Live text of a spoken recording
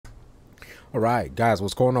Alright guys,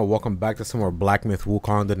 what's going on? Welcome back to some more Black Myth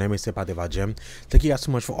Wukong, the name is Gem. Thank you guys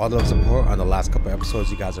so much for all the support on the last couple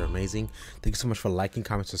episodes. You guys are amazing. Thank you so much for liking,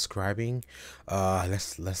 commenting, subscribing.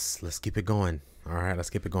 Let's keep it going. Alright, let's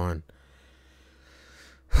keep it going.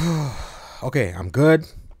 Okay, I'm good.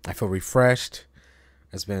 I feel refreshed.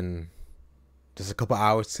 It's been just a couple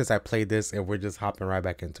hours since I played this and we're just hopping right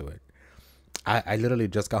back into it. I literally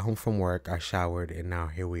just got home from work, I showered, and now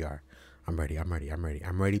here we are. I'm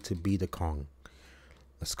ready to be the Kong.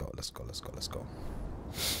 Let's go.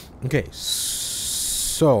 Okay,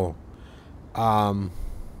 so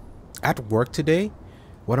at work today,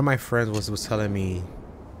 one of my friends was telling me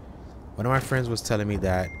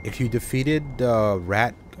that if you defeated the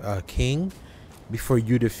rat king before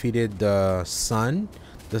you defeated the sun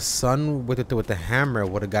with the hammer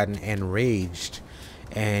would have gotten enraged,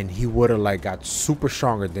 and he would have like got super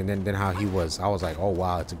stronger than how he was. I was like, oh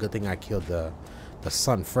wow, it's a good thing I killed the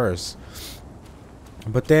sun first.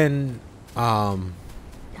 But then I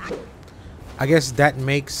guess that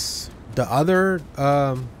makes the other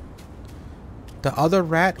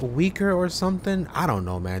rat weaker or something. I don't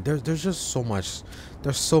know, man. There's just so much.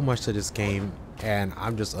 There's so much to this game, and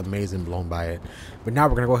I'm just amazed and blown by it. But now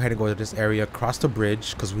we're gonna go ahead and go to this area, cross the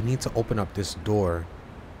bridge, because we need to open up this door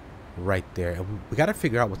right there, and we gotta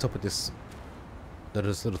figure out what's up with this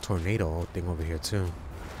little tornado thing over here too.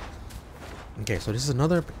 Okay, so this is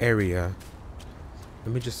another area.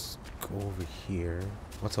 Let me just go over here.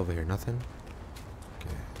 What's over here? Nothing.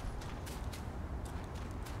 Okay,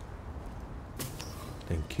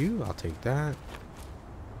 thank you, I'll take that.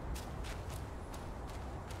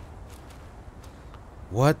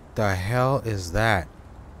 What the hell is that?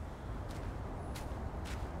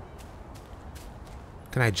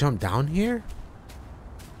 Can I jump down here?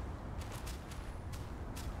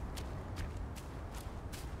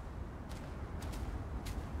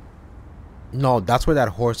 No, that's where that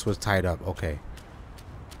horse was tied up. Okay.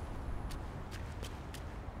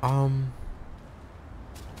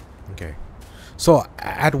 Okay. So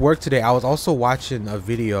at work today, I was also watching a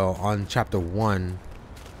video on chapter 1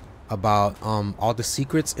 about all the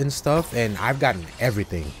secrets and stuff, and I've gotten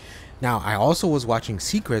everything. Now, I also was watching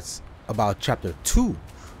secrets about chapter 2.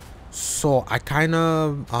 So I kind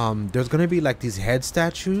of there's gonna be like these head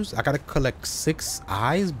statues. I gotta collect 6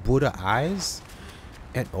 eyes, Buddha eyes,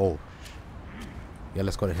 and oh yeah,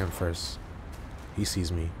 let's go to him first. He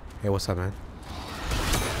sees me. Hey, what's up, man?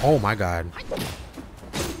 Oh my god.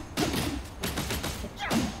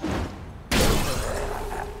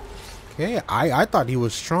 Okay, I thought he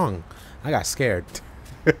was strong. I got scared.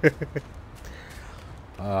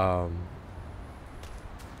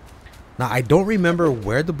 Now, I don't remember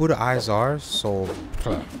where the Buddha eyes are, so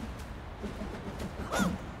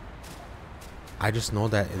I just know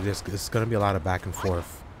that it's going to be a lot of back and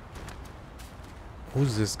forth.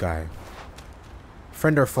 Who's this guy?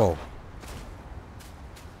 Friend or foe?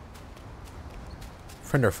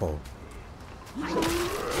 Friend or foe?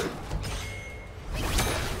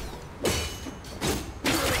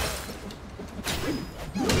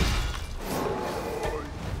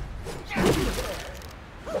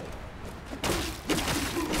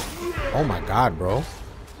 Oh my god, bro.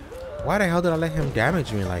 Why the hell did I let him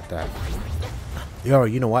damage me like that? Yo,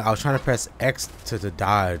 you know what? I was trying to press X to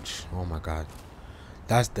dodge. Oh my god.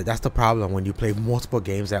 That's the problem when you play multiple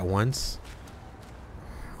games at once.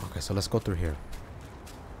 Okay, so let's go through here.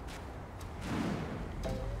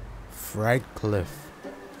 Fried Cliff.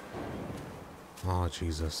 Oh,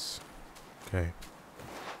 Jesus. Okay.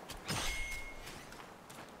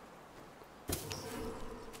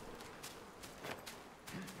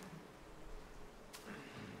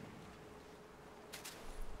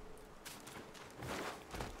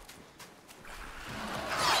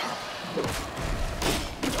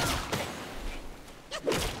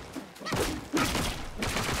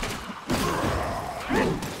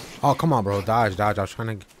 Oh, come on, bro. Dodge. I was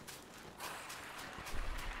trying to...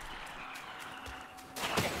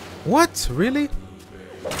 What? Really?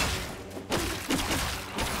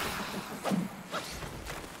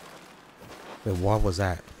 Wait, what was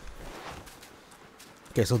that?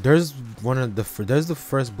 Okay, so there's there's the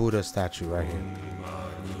first Buddha statue right here.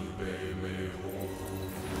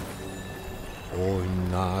 Oh,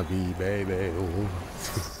 Navi, baby.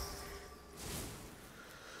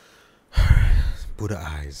 Buddha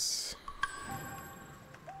eyes.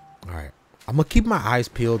 Alright. I'm gonna keep my eyes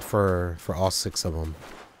peeled for all 6 of them.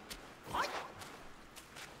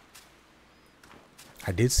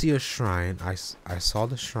 I did see a shrine. I saw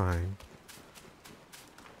the shrine.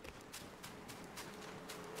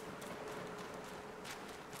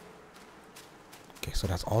 Okay, so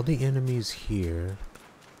that's all the enemies here.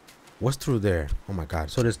 What's through there? Oh my god.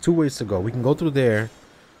 So there's two ways to go. We can go through there.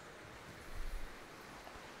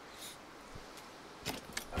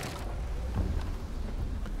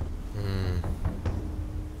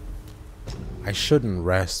 I shouldn't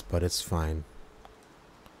rest, but it's fine.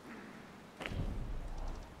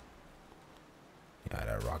 Yeah,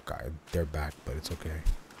 that rock guy. They're back, but it's okay.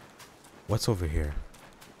 What's over here?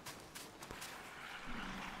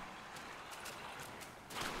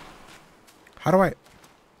 How do I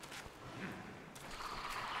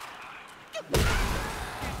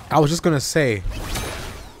was just gonna say.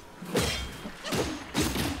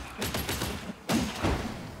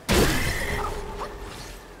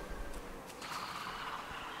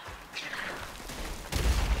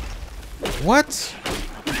 What?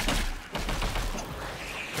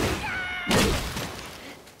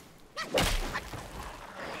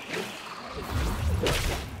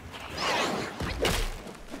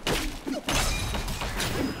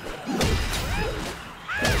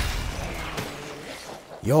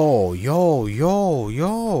 Yo.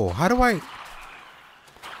 How do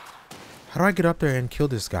I get up there and kill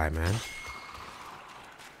this guy, man?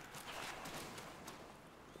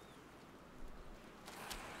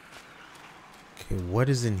 Okay, what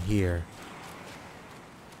is in here?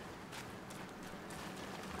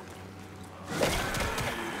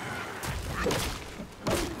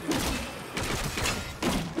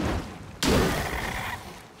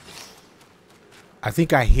 I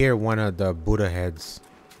think I hear one of the Buddha heads.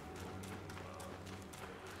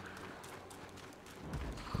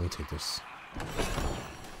 Let me take this.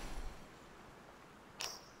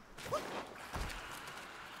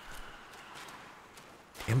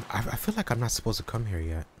 I feel like I'm not supposed to come here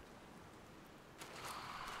yet.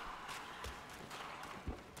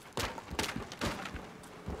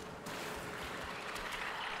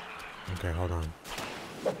 Okay, hold on.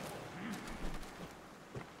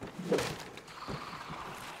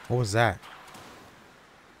 What was that?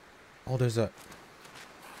 Oh, there's a...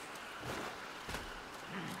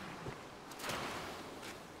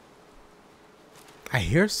 I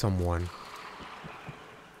hear someone.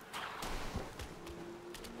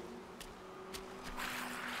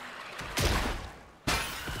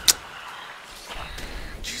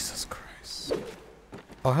 Jesus Christ.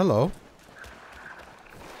 Oh, hello.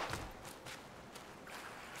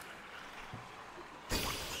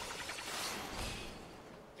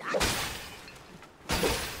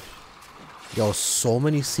 Yo, so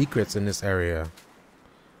many secrets in this area.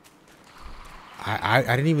 I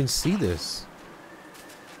didn't even see this.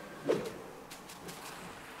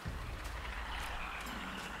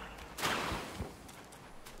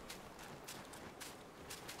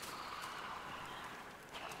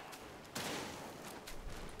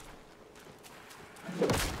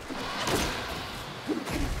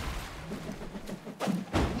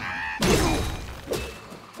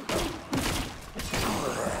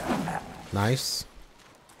 Nice.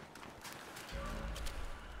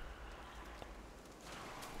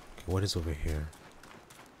 Okay, what is over here?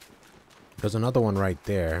 There's another one right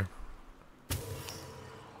there.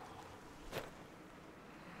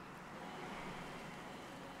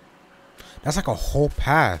 That's like a whole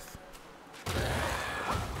path.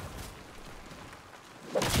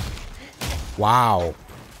 Wow.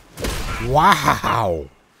 Wow.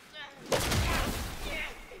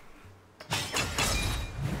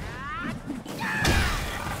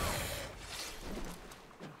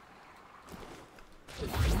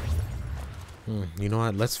 You know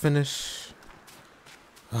what? Let's finish.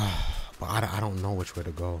 But I don't know which way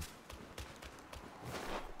to go.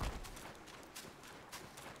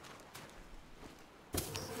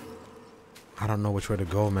 I don't know which way to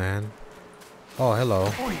go, man. Oh, hello.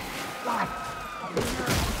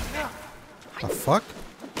 The fuck?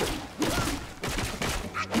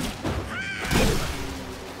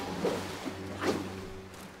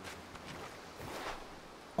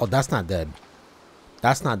 Oh, that's not dead.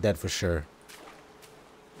 That's not dead for sure.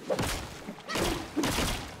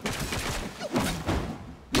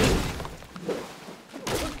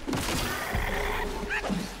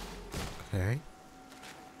 Okay.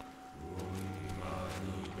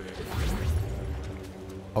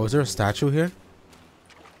 Oh, is there a statue here?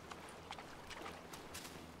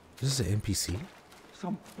 This is an NPC?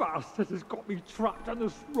 Some bastard has got me trapped on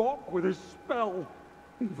this rock with his spell.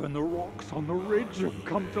 Even the rocks on the ridge have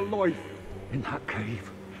come to life. In that cave,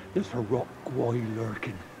 there's a rock guy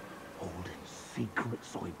lurking, holding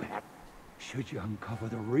secrets, I bet. Should you uncover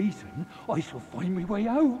the reason, I shall find my way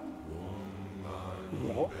out.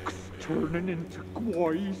 Rocks turning into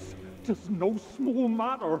guys, just no small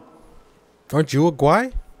matter. Aren't you a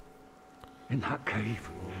guy? In that cave,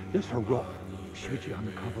 there's a rock should you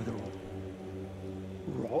uncover the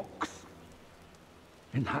rocks?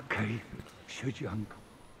 In that cave, should you uncover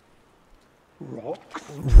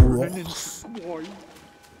rocks? Rocks.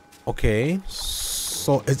 Okay,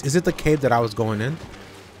 so is it the cave that I was going in?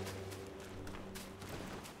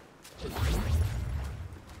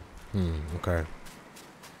 Okay.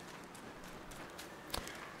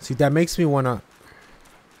 See, that makes me wanna.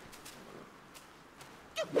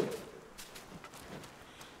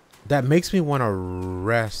 That makes me wanna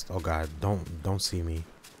rest. Oh God, don't see me.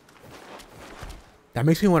 That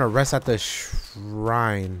makes me wanna rest at the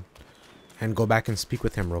shrine and go back and speak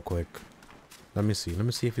with him real quick. Let me see. Let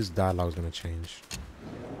me see if his dialogue is gonna change.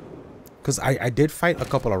 Cause I did fight a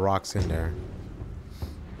couple of rocks in there.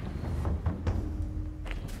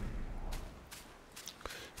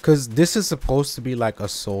 Cause this is supposed to be like a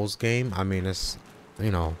Souls game. I mean, it's, you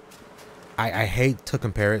know, I hate to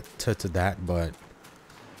compare it to that, but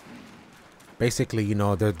basically, you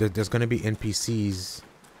know, there's gonna be NPCs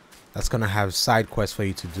that's gonna have side quests for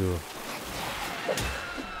you to do.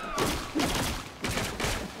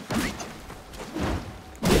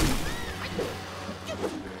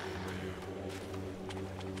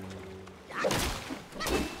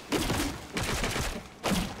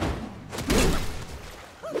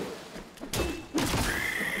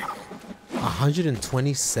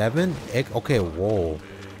 127? Okay, whoa.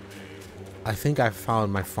 I think I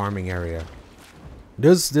found my farming area.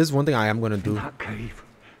 There's one thing I am gonna do.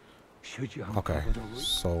 Okay,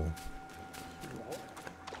 so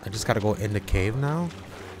I just gotta go in the cave now.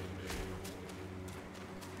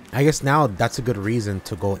 I guess now that's a good reason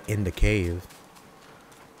to go in the cave.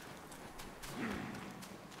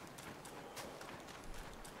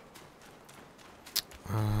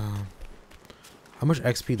 How much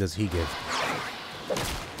XP does he give?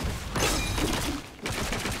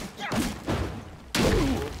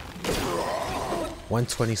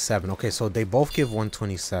 $127. Okay, so they both give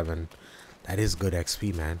 127. That is good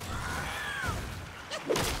XP, man.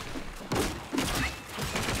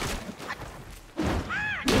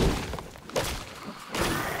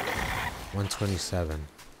 $127.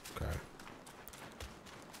 Okay.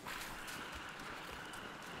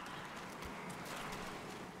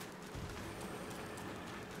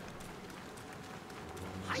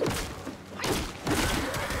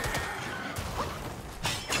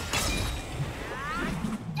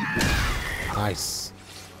 Nice.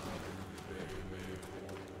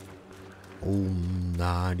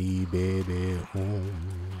 Nani baby.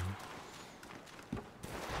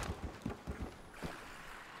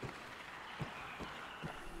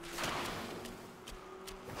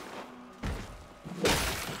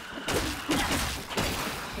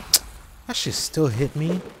 That shit still hit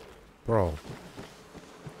me, bro.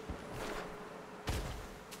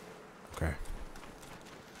 Okay.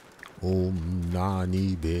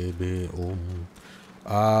 Nani baby.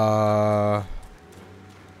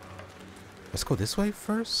 Let's go this way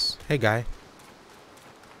first. Hey guy.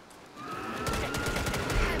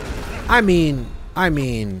 I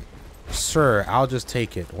mean, sir, I'll just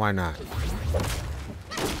take it. Why not?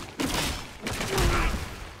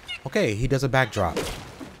 Okay, he does a backdrop.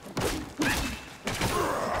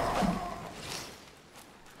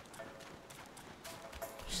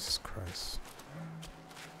 Jesus Christ.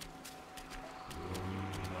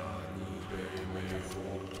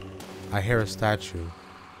 I hear a statue.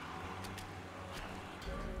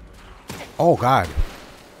 Oh God.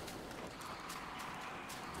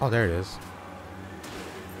 Oh, there it is.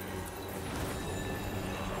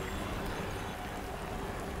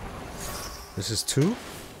 This is 2?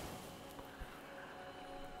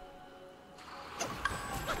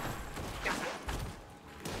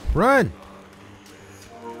 Run!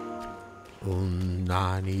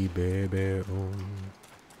 Nani baby.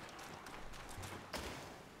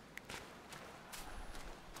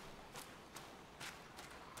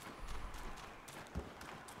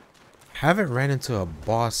 Haven't ran into a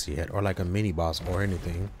boss yet, or like a mini boss or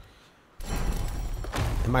anything.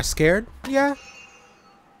 Am I scared? Yeah.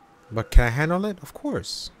 But can I handle it? Of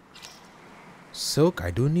course. Silk?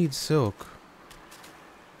 I do need silk.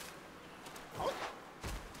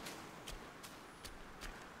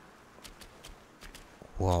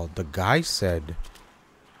 Well, the guy said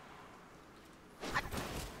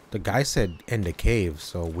in the cave,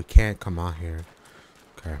 so we can't come out here.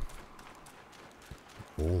 Okay.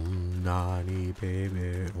 Nani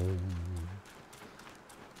baby.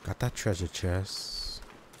 Got that treasure chest.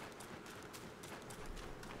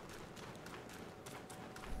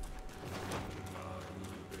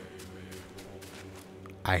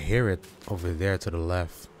 I hear it over there to the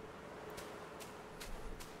left.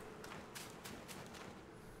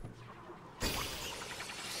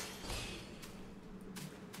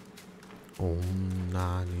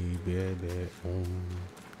 Nani baby.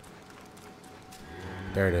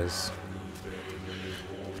 There it is.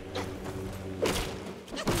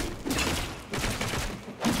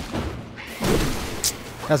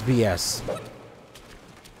 That's BS.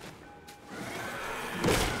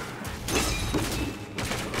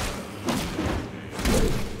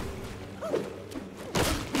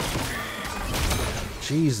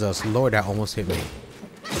 Jesus Lord, that almost hit me.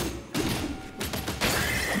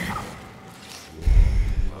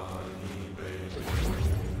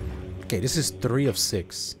 Okay, this is 3 of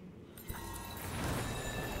 6.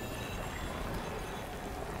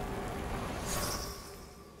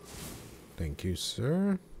 Thank you,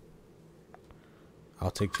 sir.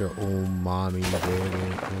 I'll take your mommy,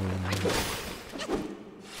 baby.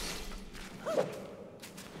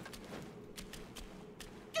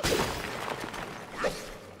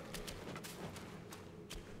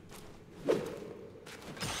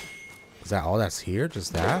 Is that all that's here?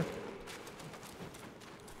 Just that?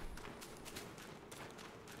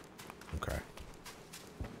 Okay.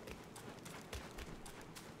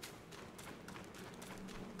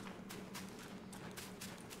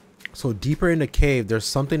 So deeper in the cave, there's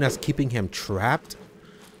something that's keeping him trapped.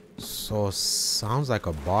 So sounds like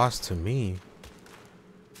a boss to me.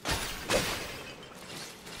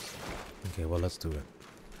 Okay, well, let's do it.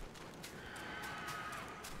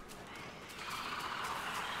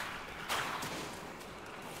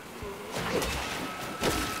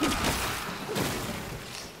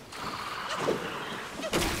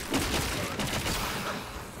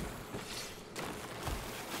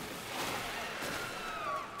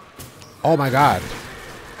 Oh my God.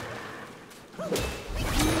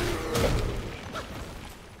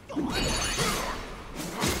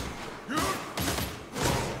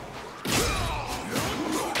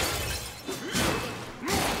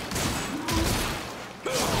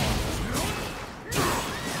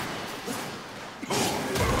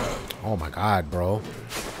 Oh my God, bro.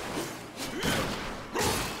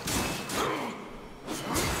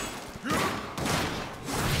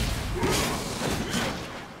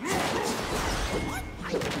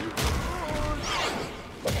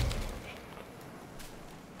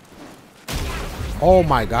 Oh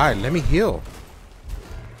my God, let me heal.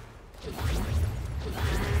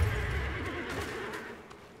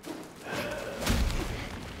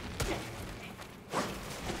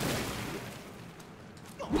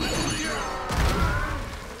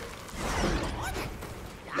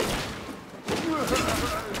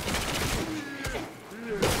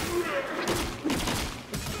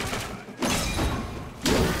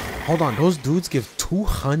 Hold on, those dudes give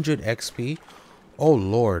 200 XP? Oh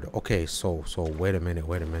Lord. Okay, so wait a minute.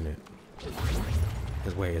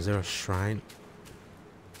 Wait, is there a shrine?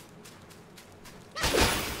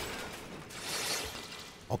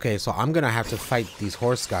 Okay, so I'm gonna have to fight these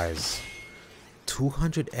horse guys.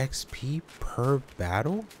 200 XP per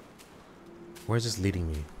battle? Where's this leading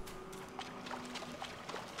me?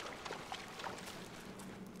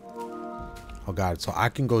 Oh God, so I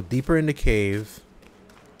can go deeper in the cave.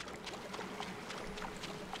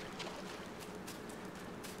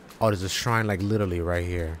 Oh, there's a shrine like literally right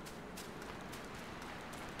here.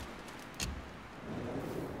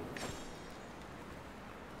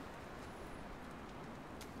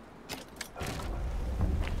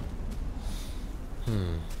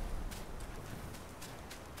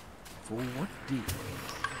 For what deed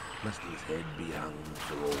must his head be hung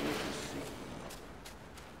for all to see?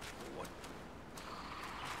 What?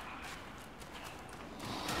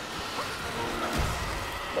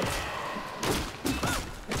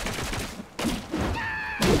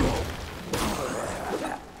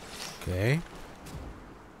 Okay.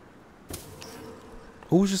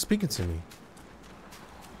 Who was just speaking to me?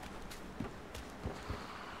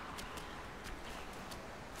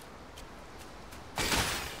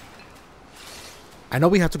 I know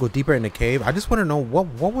we have to go deeper in the cave. I just want to know what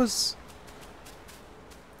was...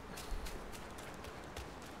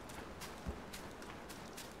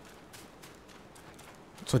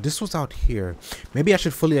 So this was out here. Maybe I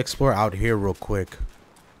should fully explore out here real quick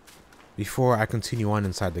before I continue on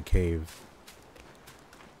inside the cave.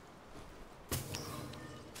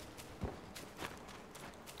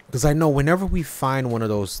 Because I know whenever we find one of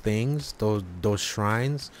those things, those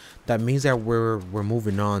shrines, that means that we're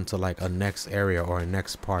moving on to like a next area or a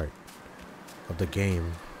next part of the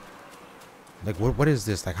game. Like what is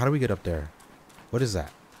this? Like how do we get up there? What is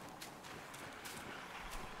that?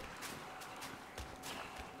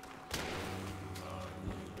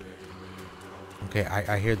 Okay,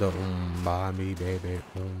 I hear the mommy baby.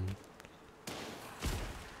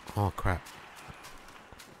 Oh crap.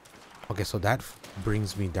 Okay, so that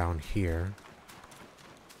brings me down here.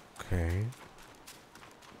 Okay.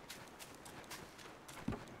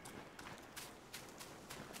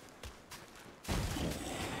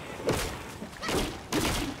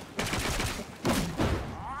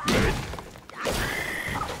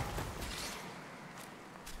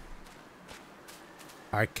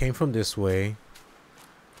 I came from this way.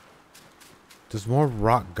 There's more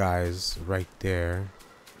rock guys right there.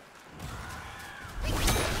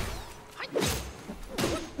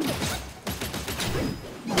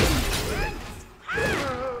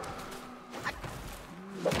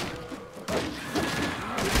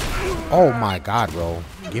 Oh my god, bro.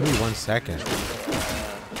 Give me 1 second.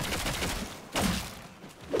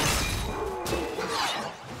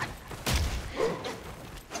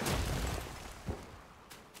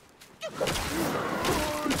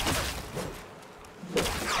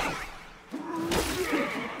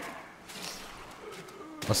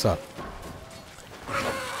 What's up?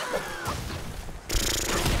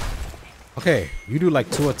 Okay, you do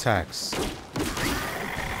like 2 attacks.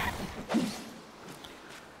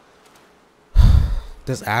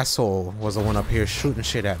 This asshole was the one up here shooting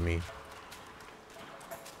shit at me.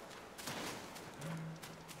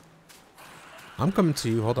 I'm coming to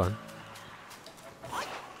you, hold on.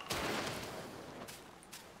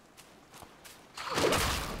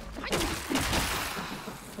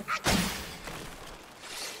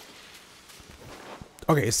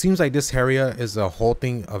 Okay, it seems like this area is a whole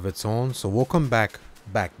thing of its own, so we'll come back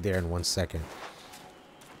there in 1 second.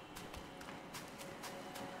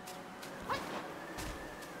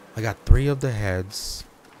 I got 3 of the heads.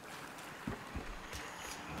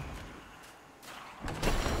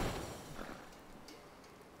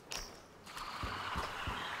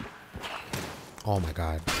 Oh my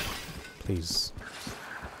god. Please.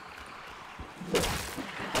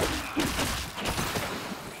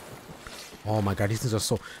 Oh my god, these things are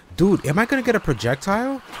so... Dude, am I gonna get a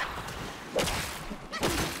projectile?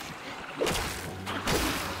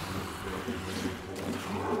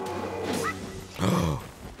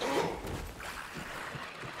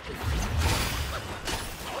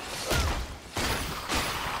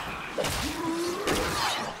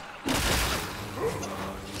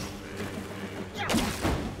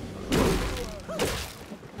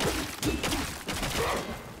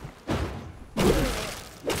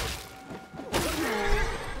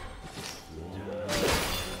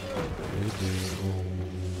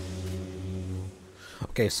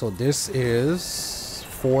 Okay, so this is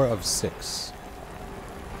 4 of 6.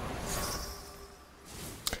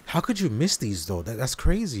 How could you miss these though? That's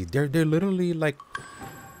crazy. They're literally like,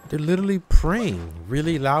 they're literally praying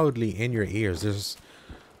really loudly in your ears. There's,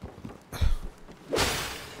 I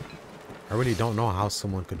really don't know how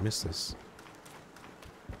someone could miss this.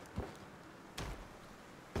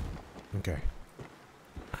 Okay.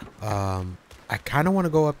 I kind of want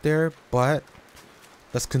to go up there, but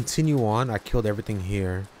let's continue on. I killed everything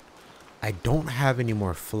here. I don't have any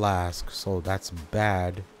more flasks, so that's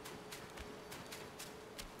bad.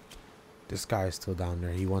 This guy is still down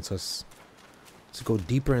there. He wants us to go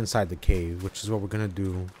deeper inside the cave, which is what we're gonna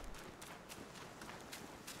do.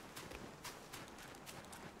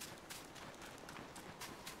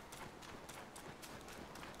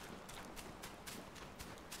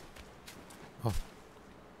 Oh.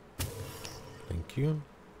 Thank you.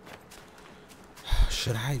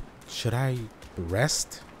 Should I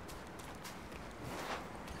rest?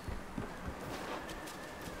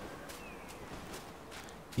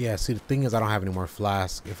 Yeah, see, the thing is I don't have any more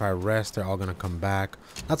flasks. If I rest, they're all gonna come back.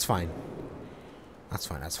 That's fine. That's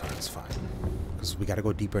fine, that's fine, that's fine. Because we gotta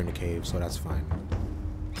go deeper in the cave, so that's fine.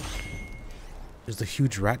 Is the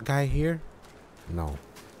huge rat guy here? No.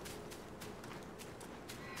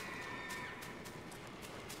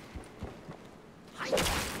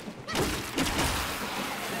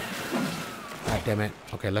 God damn it.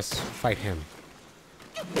 Okay, let's fight him.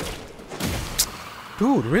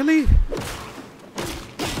 Dude, really?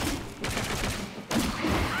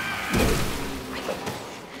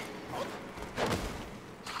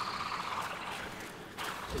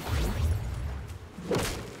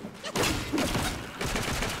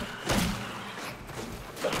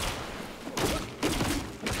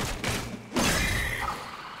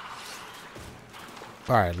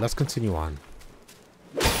 Alright, let's continue on.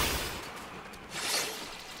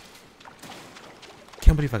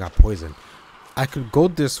 Can't believe I got poisoned. I could go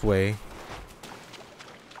this way,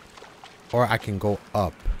 or I can go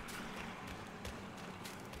up.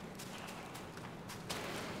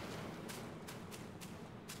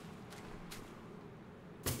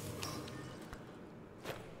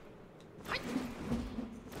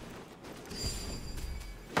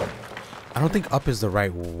 I don't think up is the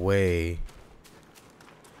right way.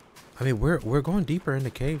 I mean, we're going deeper in the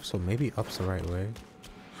cave, so maybe up's the right way.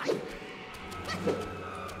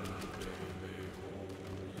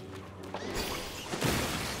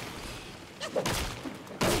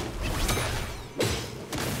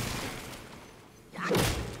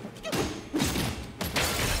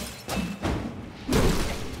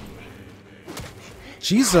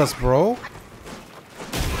 Jesus, bro.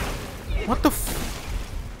 What the f—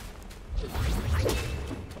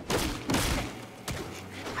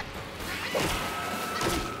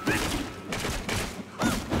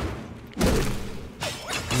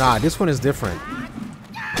 Nah, this one is different.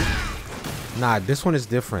 Nah, this one is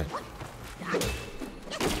different.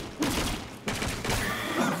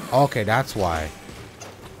 Okay, that's why.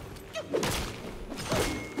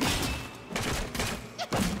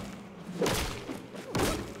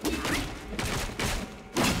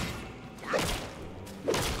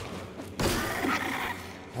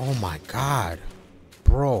 Oh my God,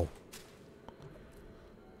 bro.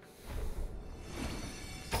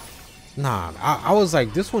 Nah, I was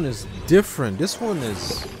like, this one is different. This one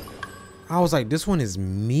is, I was like, this one is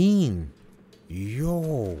mean.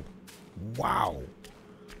 Yo, wow.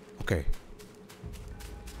 Okay.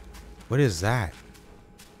 What is that?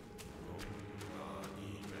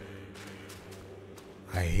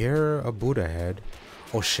 I hear a Buddha head.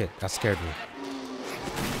 Oh shit, that scared me.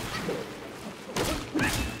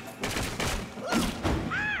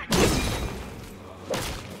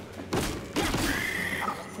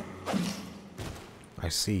 I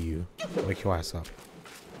see you. Wake your ass up.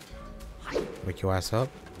 Wake your ass up.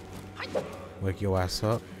 Wake your ass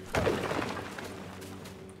up.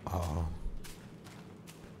 Uh-oh.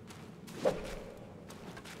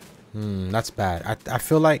 That's bad. I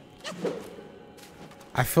feel like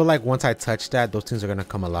once I touch that, those things are gonna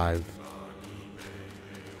come alive.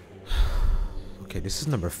 Okay, this is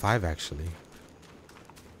number 5 actually.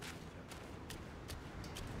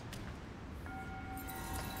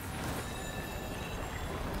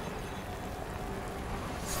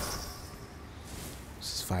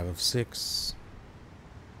 This is 5 of 6.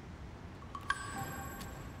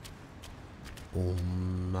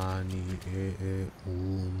 Mani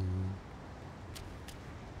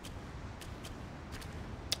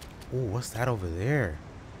Ooh, what's that over there?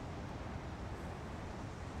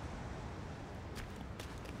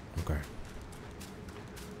 Okay.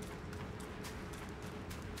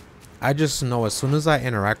 I just know as soon as I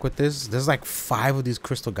interact with this, there's like 5 of these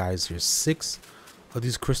crystal guys here. 6 of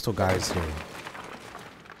these crystal guys here.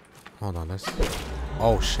 Hold on, let's...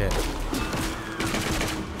 Oh, shit.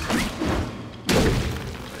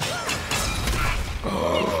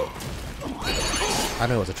 I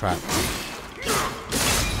knew it was a trap.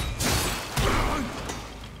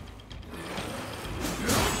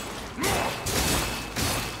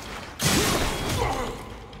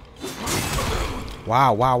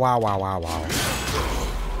 Wow, wow, wow, wow, wow, wow.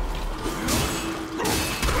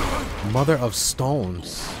 Mother of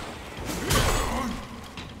stones.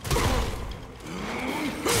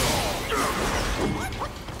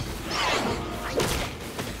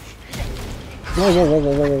 Whoa, whoa, whoa,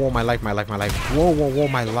 whoa, whoa, whoa, my life, my life, my life. Whoa, whoa, whoa,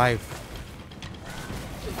 my life.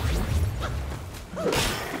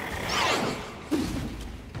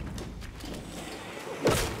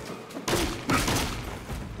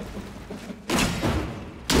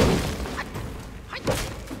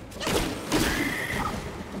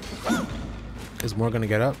 Is more gonna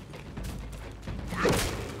get up?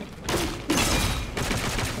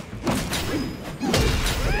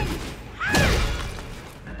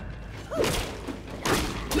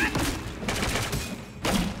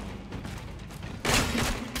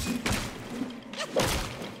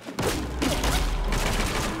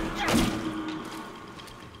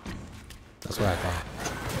 That's what I thought.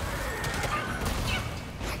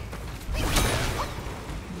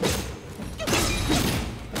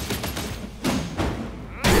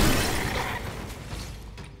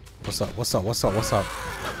 What's up? What's up? What's up? What's up?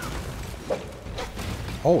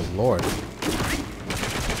 Oh, Lord.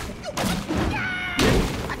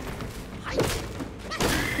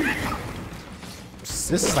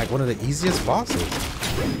 This is like one of the easiest bosses.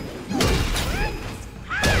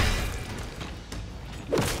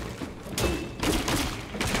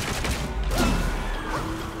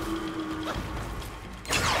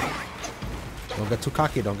 Don't get too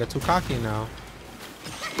cocky. Don't get too cocky now.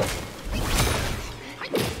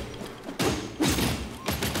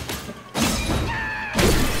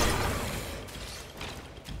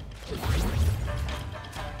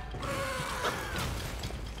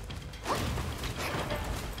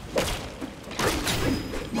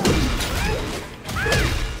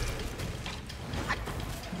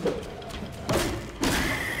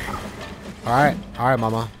 All right,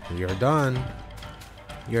 mama. You're done.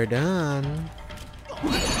 You're done.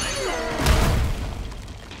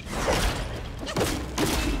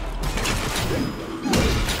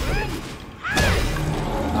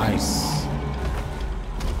 Nice.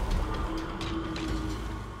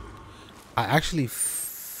 I actually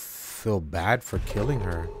feel bad for killing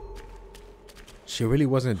her. She really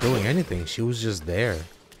wasn't doing anything. She was just there.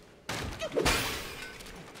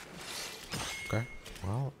 Okay,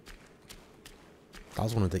 well, that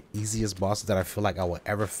was one of the easiest bosses that I feel like I will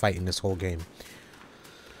ever fight in this whole game.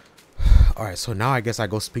 Alright, so now I guess I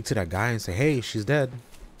go speak to that guy and say, hey, she's dead.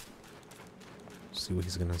 See what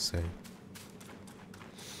he's gonna say.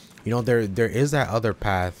 You know, there is that other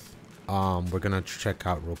path we're gonna check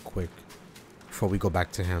out real quick before we go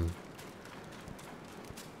back to him.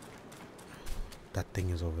 That thing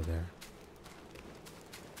is over there.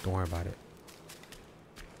 Don't worry about it.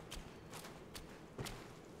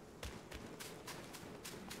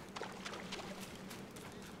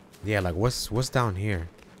 Yeah, like what's down here?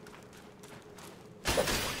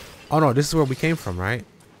 Oh no, this is where we came from, right?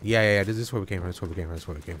 Yeah, this is where we came from. This is where we came from. This is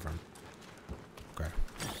where we came from. Okay.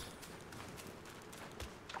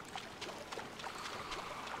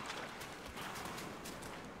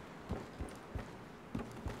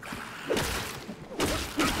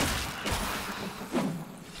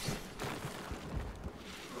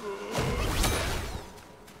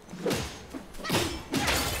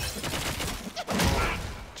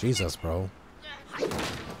 Jesus, bro.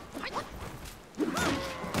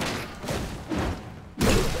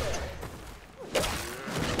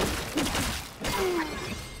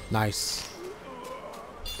 Nice.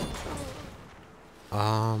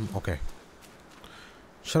 Okay.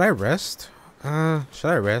 Should I rest? Should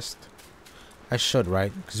I rest? I should,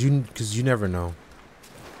 right? Cause you never know.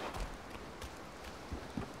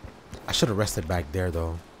 I should have rested back there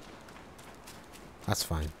though. That's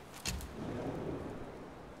fine.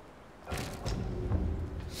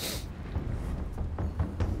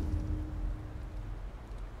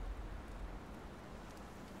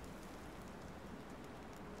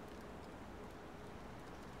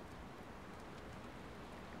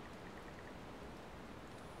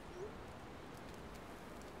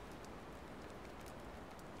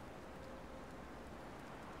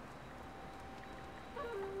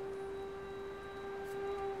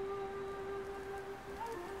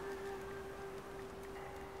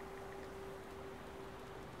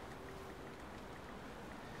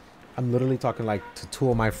 I'm literally talking like to two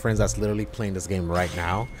of my friends that's literally playing this game right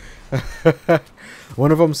now.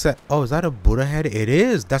 One of them said, oh, is that a Buddha head? It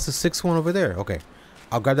is. That's the sixth one over there. Okay,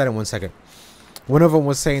 I'll grab that in 1 second. One of them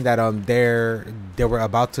was saying that they were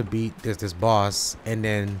about to beat this boss, and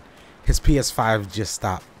then his PS5 just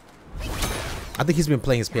stopped. I think he's been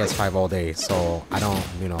playing his PS5 all day, so I don't,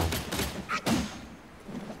 you know.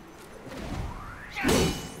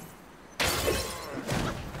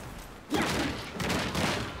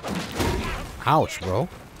 Ouch, bro.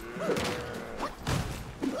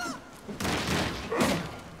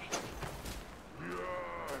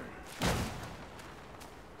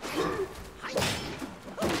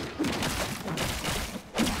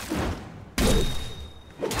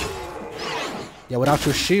 Yeah, without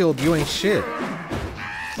your shield, you ain't shit.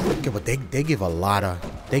 Okay, but they give a lot of...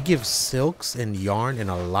 They give silks and yarn and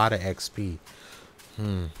a lot of XP.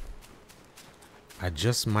 I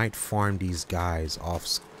just might farm these guys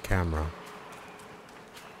off camera.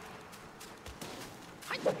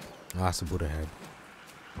 Oh, that's a Buddha head.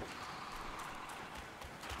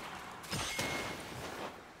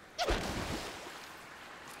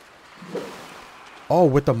 Oh,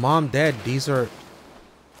 with the mom dead, these are...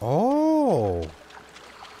 Oh.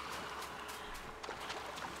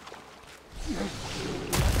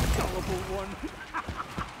 Gullible one.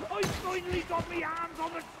 I finally got my hands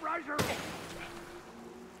on the treasure.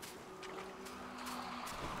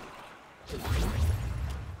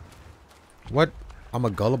 What? I'm a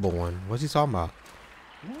gullible one. What's he talking about?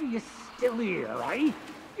 Are you still here, eh?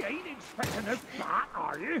 You ain't expecting us back,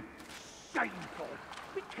 are you? Shameful.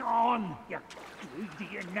 Be gone, you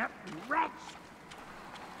greedy inept rats.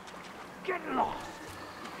 Get lost.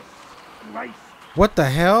 Disgrace. What the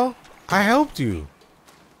hell? I helped you.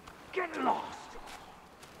 Get lost.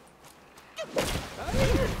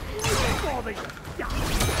 Bother you.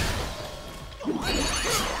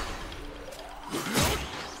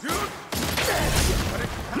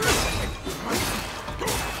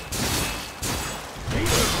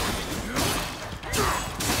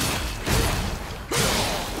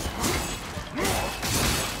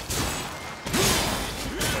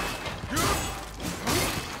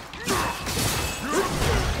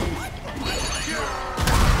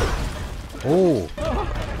 Oh.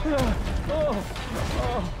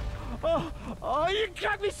 Oh, you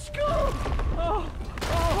got me skull!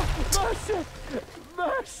 Mercy!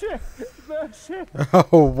 Mercy! Mercy!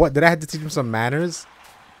 Oh, what? Did I have to teach him some manners?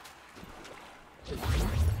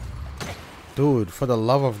 Dude, for the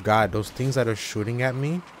love of God, those things that are shooting at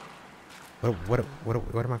me. What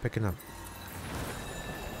am I picking up?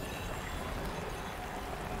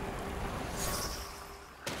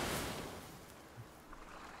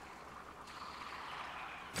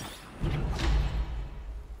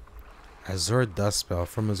 Azure Dust spell.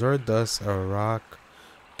 From Azure Dust, a rock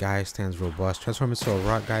guy stands robust. Transform into a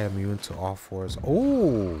rock guy immune to all fours.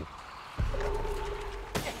 Oh!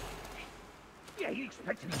 Yeah, you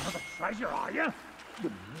expecting another treasure, are you?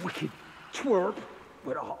 You wicked twerp.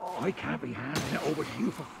 But I can't be handing it over to you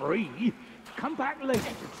for free. Come back later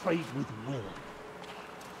to trade with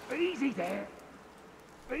Will. Easy there.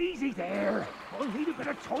 Easy there. I'll need a bit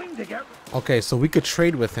of time to get... Okay, so we could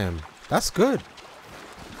trade with him. That's good.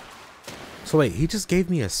 So wait, he just gave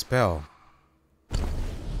me a spell.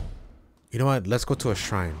 You know what? Let's go to a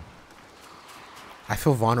shrine. I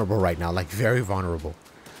feel vulnerable right now, like very vulnerable.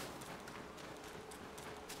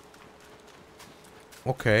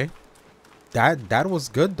 Okay. That was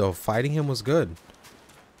good though. Fighting him was good.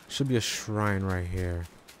 Should be a shrine right here.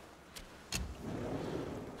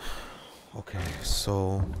 Okay,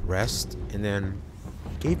 so rest and then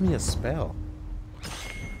gave me a spell.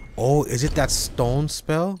 Oh, is it that stone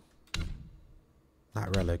spell?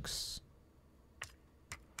 Not relics.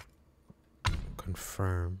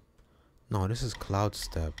 Confirm. No, this is cloud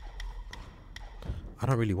step. I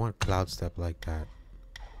don't really want cloud step like that.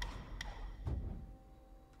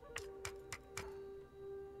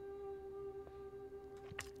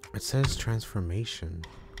 It says transformation.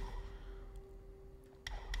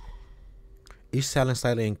 Each silent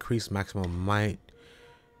slightly increase maximum might.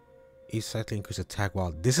 Each slightly increase attack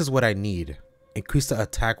while. This is what I need. Increase the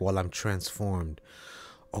attack while I'm transformed.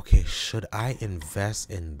 Okay, should I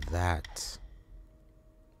invest in that?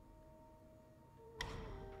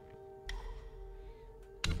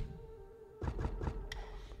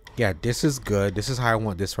 Yeah, this is good. This is how I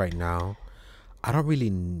want this right now. I don't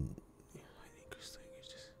really.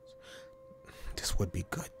 This would be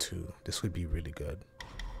good too. This would be really good.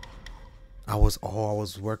 I was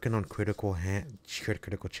working on critical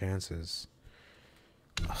chances.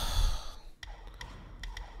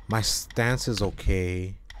 My stance is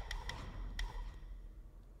okay.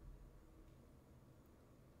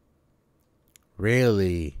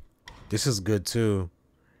 Really? This is good too.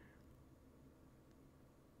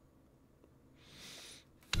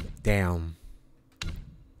 Damn.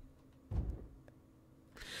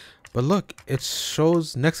 But look, it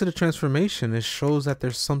shows next to the transformation, it shows that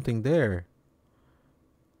there's something there.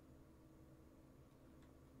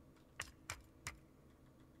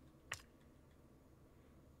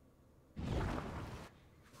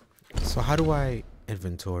 So how do I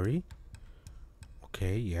inventory?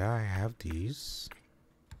 Okay, yeah, I have these.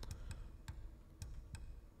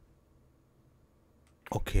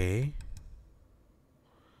 Okay.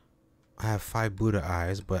 I have 5 Buddha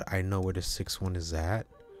eyes, but I know where the 6th one is at.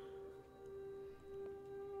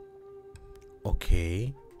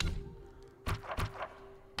 Okay.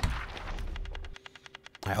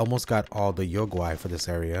 I almost got all the Yogwai for this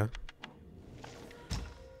area.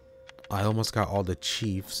 I almost got all the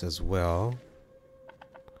chiefs as well.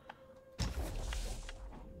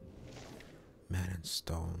 Man and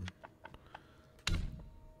stone.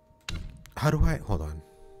 How do I... Hold on.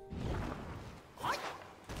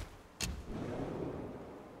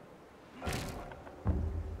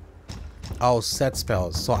 Oh, set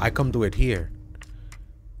spells. So I come do it here.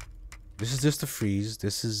 This is just a freeze.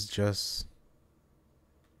 This is just...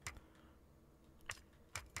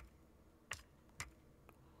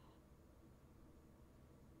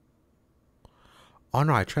 Oh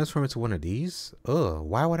no, I transform into one of these? Ugh,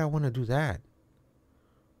 why would I want to do that?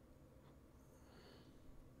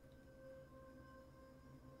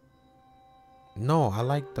 No, I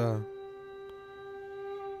like the...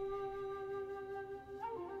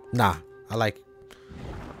 Nah, I like...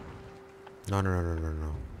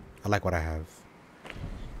 No. I like what I have.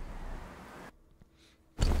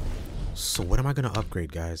 So what am I going to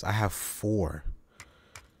upgrade, guys? I have 4.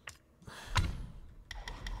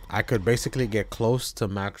 I could basically get close to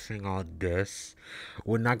maxing out this.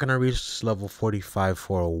 We're not going to reach level 45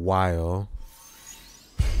 for a while.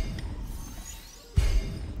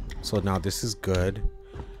 So now this is good.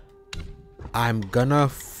 I'm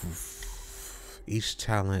gonna... each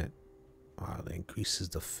talent... Wow, that increases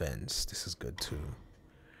defense. This is good too.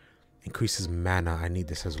 Increases mana. I need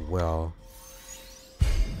this as well.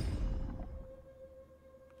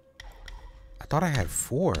 thought I had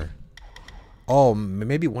 4. Oh,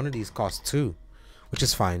 maybe one of these costs 2, which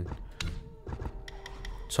is fine.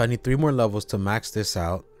 So I need 3 more levels to max this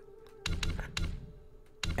out.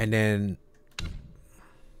 And then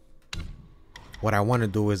what I want to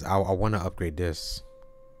do is I want to upgrade this.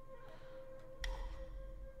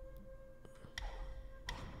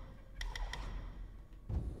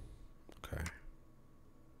 Okay.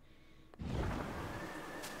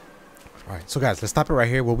 All right, so guys, let's stop it right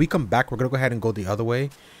here. When we come back, we're gonna go ahead and go the other way,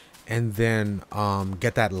 and then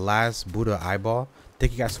get that last Buddha eyeball.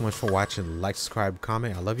 Thank you guys so much for watching. Like, subscribe,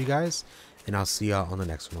 comment. I love you guys, and I'll see y'all on the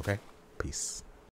next one. Okay, peace.